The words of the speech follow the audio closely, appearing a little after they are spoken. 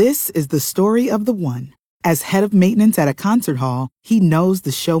This is the story of the one. As head of maintenance at a concert hall, he knows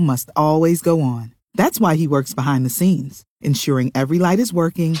the show must always go on. That's why he works behind the scenes, ensuring every light is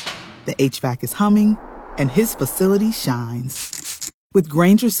working, the HVAC is humming, and his facility shines. With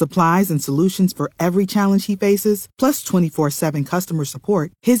Grainger's supplies and solutions for every challenge he faces, plus 24/7 customer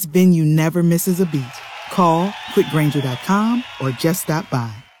support, his venue never misses a beat. Call quickgrainger.com or just stop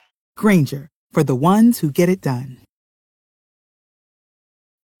by. Grainger, for the ones who get it done.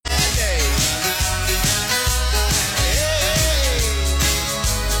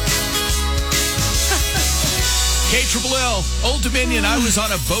 KLL, Old Dominion. I was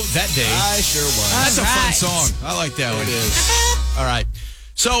on a boat that day. I sure was. That's a fun song. I like that one. It is. All right.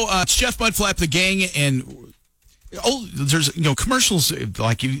 So it's Jeff Mudflap, the gang, and there's commercials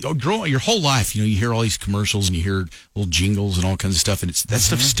like you grow your whole life. You hear all these commercials and you hear little jingles and all kinds of stuff, and that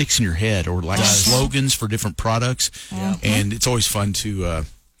stuff sticks in your head, or like slogans for different products. Yeah. And it's always fun to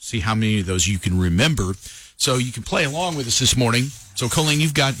see how many of those you can remember. So you can play along with us this morning. So Colleen,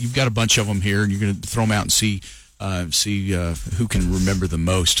 you've got a bunch of them here, and you're going to throw them out and see who can remember the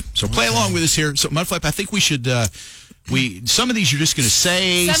most. So play along with us here. So Mudflap, I think we should. Some of these you're just going to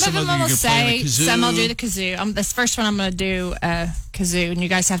say. Some of them you're will play say. Some I'll do the kazoo. This first one I'm going to do kazoo, and you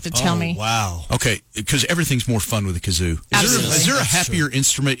guys have to tell me. Wow. Okay, because everything's more fun with a kazoo. Is there a happier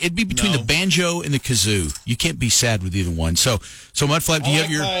instrument? It'd be between the banjo and the kazoo. You can't be sad with either one. So Mudflap, do you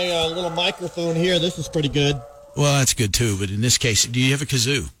have your my little microphone here? This is pretty good. Well, that's good too. But in this case, do you have a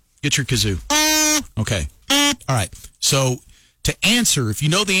kazoo? Get your kazoo. Okay. All right. So to answer, if you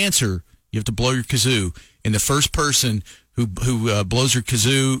know the answer, you have to blow your kazoo. And the first person who blows your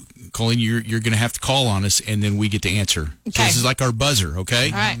kazoo, Colleen, you're going to have to call on us, and then we get to answer. Okay. So this is like our buzzer, okay?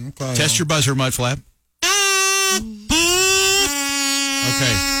 All right. Okay. Test your buzzer, Mudflap.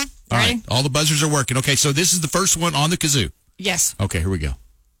 Okay. All right. All the buzzers are working. Okay, so this is the first one on the kazoo. Yes. Okay, here we go.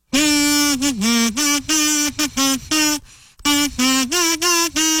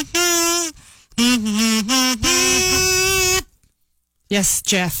 Yes,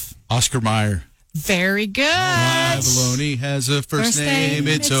 Jeff. Oscar Mayer. Very good. My baloney has a first name.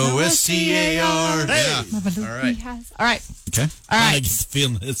 It's O-S-C-A-R. Hey. Yeah. All right. All right. Okay. All right. I get the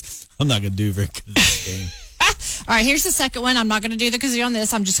feeling this. I'm not going to do very good at this game. All right, here's the second one. I'm not going to do the kazoo on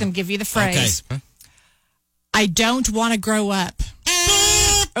this. I'm just going to give you the phrase. Okay. I don't want to grow up.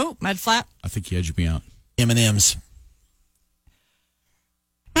 Oh, Mudflap. I think you edged me out. M&M's.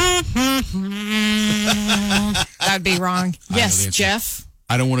 That'd be wrong. Yes, Jeff.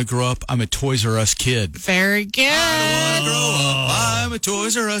 I don't want to grow up. I'm a Toys R Us kid. Very good. I don't want to grow up. I'm a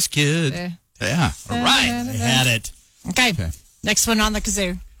Toys R Us kid. Yeah. All right. I had it. Okay. Next one on the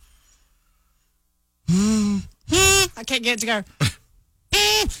kazoo. I can't get it to go.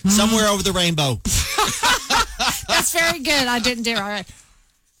 Somewhere over the rainbow. That's very good. I didn't do it. All right.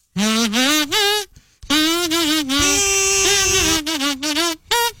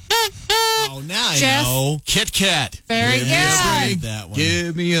 Oh, now I Jeff? know. Kit Kat. Very good. That one.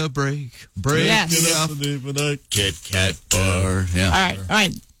 Give me a break. Break Yes. it up. Kit Kat bar. Yeah. All right. All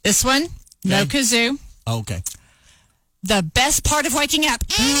right. This one, no kazoo. Okay. The best part of waking up.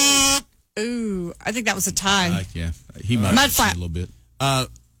 Ooh, I think that was a tie. Yeah. He might have Mudflap. a little bit. The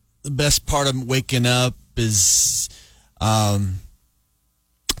best part of waking up is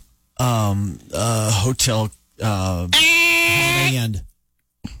hotel Holiday Inn.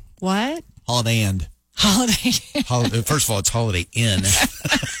 What? Holiday Inn. Holiday. First of all, it's Holiday Inn.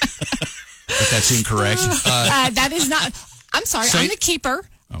 If that's incorrect. That is not. I'm sorry. Say- I'm the keeper.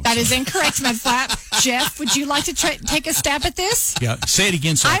 That is incorrect, Mudflap. Jeff, would you like to take a stab at this? Yeah, say it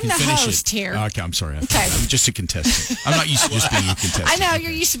again so I I'm can the finish host it. here. Okay, I'm sorry. Okay. I'm just a contestant. I'm not used to just being a contestant. I know, you're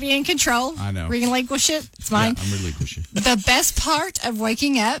used to being in control. I know. Relinquish it. It's mine. Yeah, I'm relinquishing. The best part of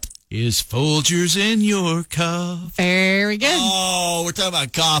waking up. Is Folgers in your cup? Very good. Oh, we're talking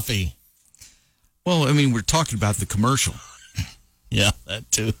about coffee. Well, I mean, we're talking about the commercial. Yeah,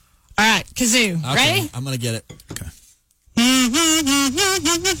 that too. All right, kazoo. Okay, Ready? I'm going to get it. Okay.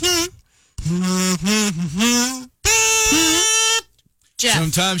 Jeff.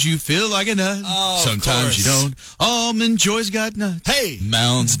 Sometimes you feel like a nut. Oh, sometimes you don't. Almond Joy's got nuts. Hey.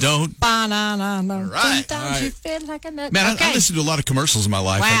 Mounds don't. Banana. right, Sometimes all right. you feel like a nut. Man, Okay. I listened to a lot of commercials in my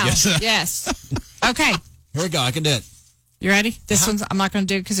life, I Wow. guess. Yes. Okay. Here we go. I can do it. You ready? This one's, I'm not going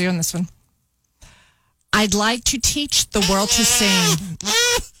to do kazoo on this one. I'd like to teach the world to sing.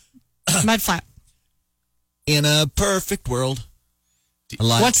 Mudflap. In a perfect world. I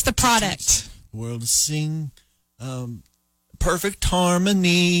like What's the product? the world to sing. Perfect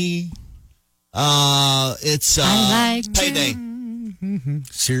harmony. It's I like to- Payday.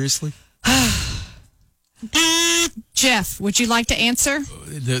 Seriously? Jeff, would you like to answer?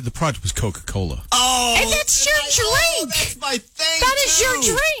 The product was Coca-Cola. Oh, And that's your drink. That's my thing. That is too. your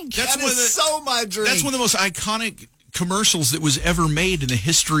drink. That's That one is of the- so my drink. That's one of the most iconic commercials that was ever made in the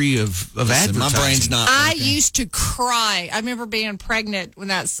history of Listen, advertising. my brain's not. I working. used to cry. I remember being pregnant when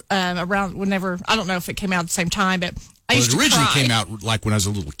that's around. Whenever I don't know if it came out at the same time, but I Well, used it to originally cry. came out like when I was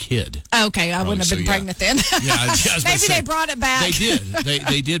a little kid. Okay, I wouldn't have so, been yeah. pregnant then. Yeah, I was gonna Maybe say, they brought it back. They did.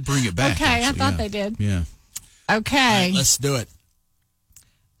 They did bring it back. Okay, I actually, thought yeah. they did. Yeah. Okay, Let's do it.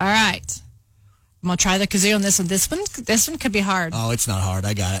 all right. I'm gonna try the kazoo on this one. This one could be hard. Oh, it's not hard.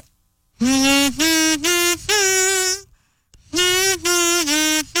 I got it.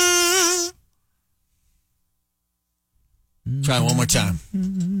 Try it one more time.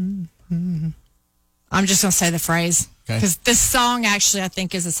 I'm just gonna say the phrase Okay. because this song actually I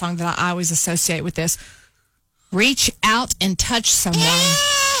think is a song that I always associate with this. Reach out and touch someone.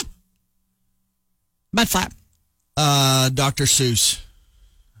 Mud flap. Dr. Seuss.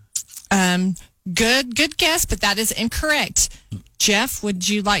 Good guess, but that is incorrect. Jeff, would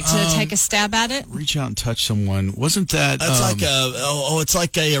you like to take a stab at it? Reach out and touch someone. Wasn't that? That's like it's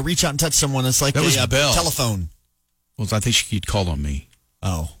like a reach out and touch someone. It's like That was a Bell. telephone. Well, I think she'd call on me.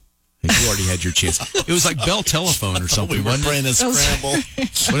 Oh. You already had your chance. It was like Bell Telephone or something. We were wasn't playing a scramble.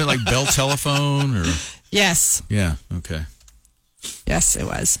 Wasn't it like Bell Telephone or? Yes. Yeah. Okay. Yes, it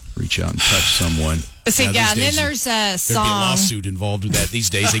was. Reach out and touch someone. But see, Now, yeah, these and then days, there's a There'd be a song. lawsuit involved with that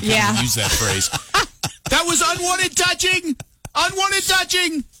these days. They can't Yeah. even use that phrase. That was unwanted touching. Unwanted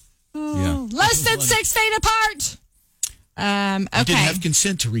touching. Yeah. Less than 6 feet apart. You Okay. didn't have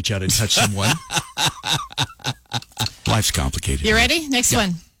consent to reach out and touch someone. Life's complicated. You ready? Next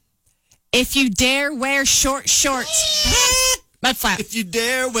one. If you dare wear short shorts. Mud flap. If you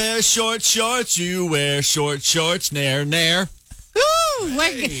dare wear short shorts, you wear short shorts. Nair, nair. Woo,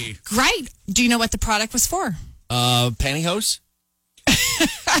 great. Do you know what the product was for? Pantyhose?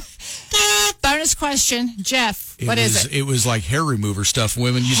 Bonus question. Jeff, what is it? It was like hair remover stuff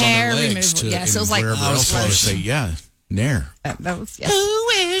women use Hair on their legs. removal, yes, it was like- wherever I was else I would close. say, yeah, nair. That was, yes. Who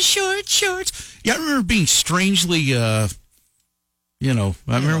wears short shorts? Yeah, I remember being strangely, I remember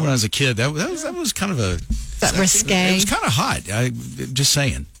when I was a kid, that was kind of a... That risque. It was kind of hot. Just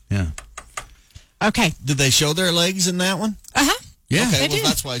saying. Yeah. Okay. Did they show their legs in that one? Uh-huh. Yeah. Okay, They well, did.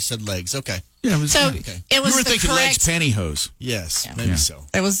 that's why I said legs. Okay. Yeah, it was, So Okay. it was you were the thinking correct. legs, pantyhose. Yes, maybe Yeah. so.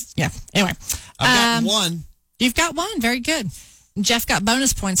 It was, yeah. Anyway. I've got one. You've got one. Very good. Jeff got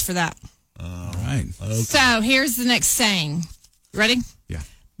bonus points for that. All right. So here's the next saying. Ready? Yeah.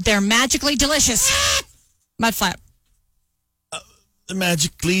 They're magically delicious. Mud flap.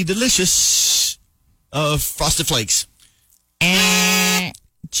 Magically delicious. Frosted Flakes. And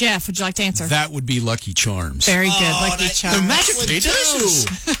Jeff, would you like to answer? That would be Lucky Charms. Very good. Lucky that- Charms. They're magically Would do. delicious.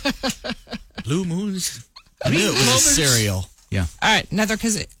 Blue moons. I knew it was a Clovers. cereal. Yeah. All right, another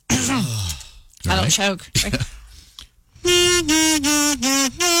because I don't right. choke.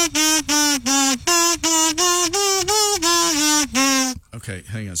 Okay,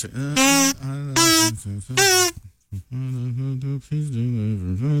 hang on a second.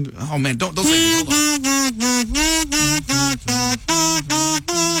 Oh man, don't say it. Hold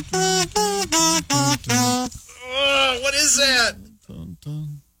on. What is that?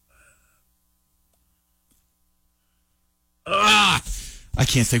 I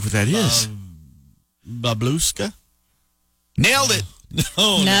can't think what that is. Babluska? Nailed it.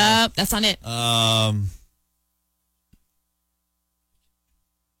 No. Nope, that's not it.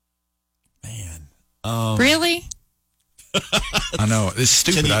 Man. Really? I know. It's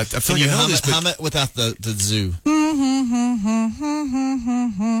stupid. I feel like I know this, but hum it without the zoo.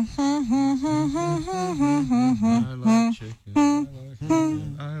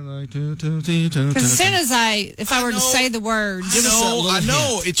 Because as soon as if I were to say the words, Give us that no, little I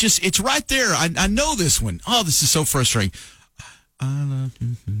know. It's right there. I know this one. Oh, this is so frustrating. I love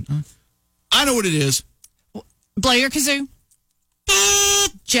you. I know what it is. blow your kazoo.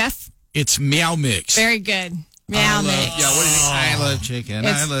 Jeff, It's Meow Mix. very good. Meow mix. Yeah, what do you think? I love chicken.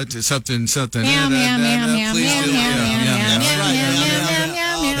 It's- I love something. Meow, meow, meow, meow, Please meow, do. meow, Yeah, meow, yeah, meow, yeah. meow, right. meow, Yeah,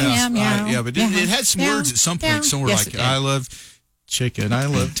 meow, yeah, meow, meow, meow, meow, Yeah, but it had some meow, words at some meow. point somewhere Yes, like it did. I love chicken, I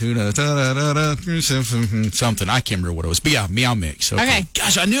love tuna, something. I can't remember what it was, but yeah, Meow Mix. Okay.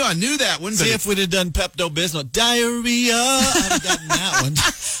 Gosh, I knew that one. But See, if we'd have done Pepto-Bismol diarrhea, I'd have gotten that one.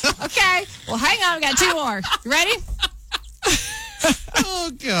 Okay. Well, hang on. We got two more. You ready?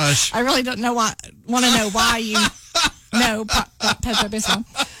 oh gosh, I really don't know why. Want to know why you know Pepto-Bismol.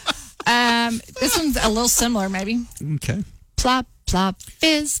 This one's a little similar, maybe. okay. Plop, plop,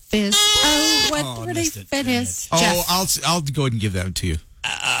 fizz, fizz. Oh, what I pretty missed it. it is. Oh, Jeff, I'll go ahead and give that to you.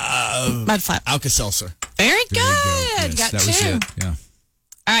 mud flap. Alka-Seltzer. Very good. There you go. Yes, Got that 2. was it. Yeah.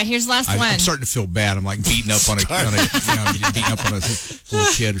 All right, here's the last one. I'm starting to feel bad. I'm like beating up on a little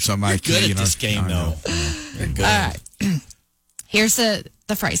kid or something. You're good at this game, though. You're good. All right. Here's the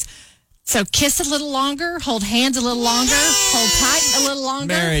phrase. So kiss a little longer, hold hands a little longer, hold tight a little longer.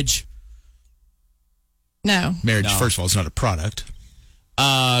 Marriage. No. Marriage, first of all, is not a product.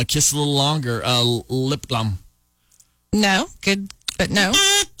 Kiss a little longer. Lip glum. No. Good, but no.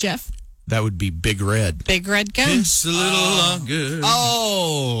 Jeff. That would be Big Red. Big red gun. Kiss a little longer.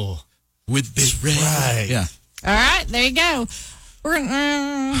 Oh. With Big Red. Right. Yeah. All right, there you go. We're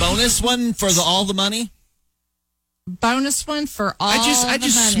gonna Bonus one for all the money. bonus one for all. I just the money.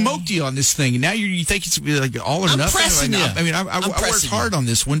 smoked you on this thing, and now you think it's like all or I'm nothing. pressing you. I mean, I worked hard on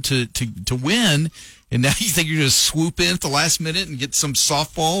this one to win, and now you think you're going to swoop in at the last minute and get some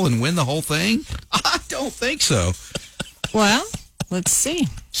softball and win the whole thing? I don't think so. Well, let's see.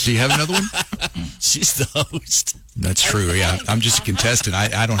 Do you have another one? She's the host. That's true. Yeah, I'm just a contestant.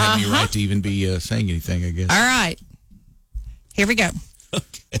 I don't have any right to even be saying anything, I guess. All right. Here we go.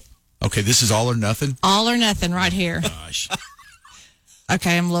 Okay, this is all or nothing. All or nothing right here. Gosh.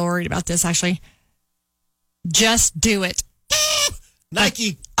 Okay, I'm a little worried about this, actually. Just do it.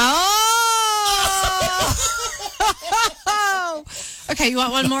 Nike. Oh! Okay, you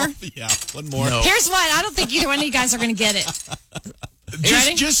want one more? Yeah, one more. No. Here's one. I don't think either one of you guys are going to get it.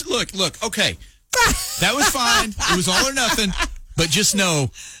 Ready? Just look. Okay, that was fine. It was all or nothing. But just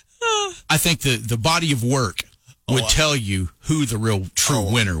know, I think the body of work would tell you who the real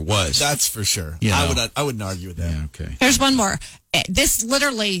true winner was. That's for sure. You know. I wouldn't argue with that. Yeah, okay. Here's one more. This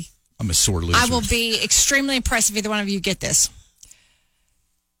literally, I'm a sore loser. I will be extremely impressed if either one of you get this.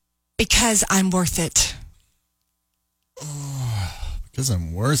 Because I'm worth it. Because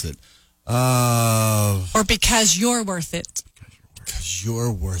I'm worth it. Or because you're worth it. Because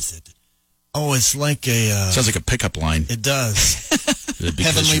you're worth it. Oh, it's like a... Sounds like a pickup line. It does. Because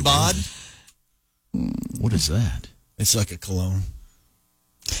Heavenly you're Bod? worth it. What is that? It's like a cologne.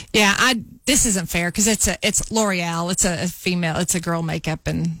 Yeah, this isn't fair because it's L'Oreal. It's a female. It's a girl makeup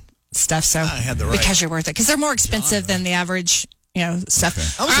and stuff. So I had the right because you're worth it because they're more expensive than the average, stuff. Okay.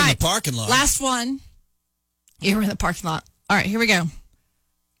 I was All in right, the parking lot. Last one. You were in the parking lot. All right, here we go.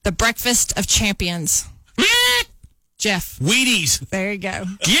 The Breakfast of Champions. Jeff. Wheaties. There you go.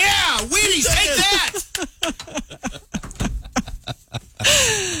 Yeah, Wheaties. Take that.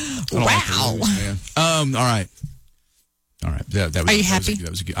 Wow. All right. That was, Are you happy? That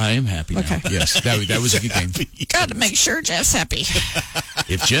was a good. I am happy. Now. Okay. Yes, that was a good game. Got to make sure Jeff's happy.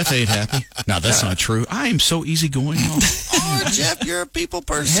 If Jeff ain't happy, no, that's not true. I am so easygoing. Oh, Jeff, you're a people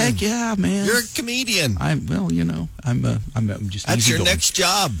person. Heck yeah, man. You're a comedian. I'm just. That's your easygoing. next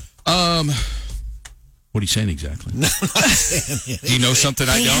job. What are you saying exactly? No, I'm not saying anything. Do you know something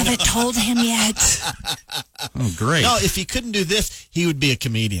I They don't? haven't told him yet. Oh, great. No, if he couldn't do this, he would be a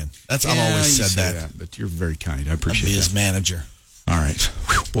comedian. I've always you said say that. But you're very kind. I I'd appreciate be that. his manager. All right.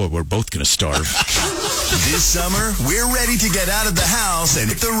 Whew, boy, we're both going to starve. This summer, we're ready to get out of the house and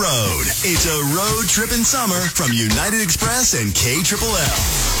hit the road. It's a road tripping summer from United Express and KLLL.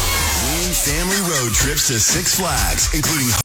 Win family road trips to Six Flags, including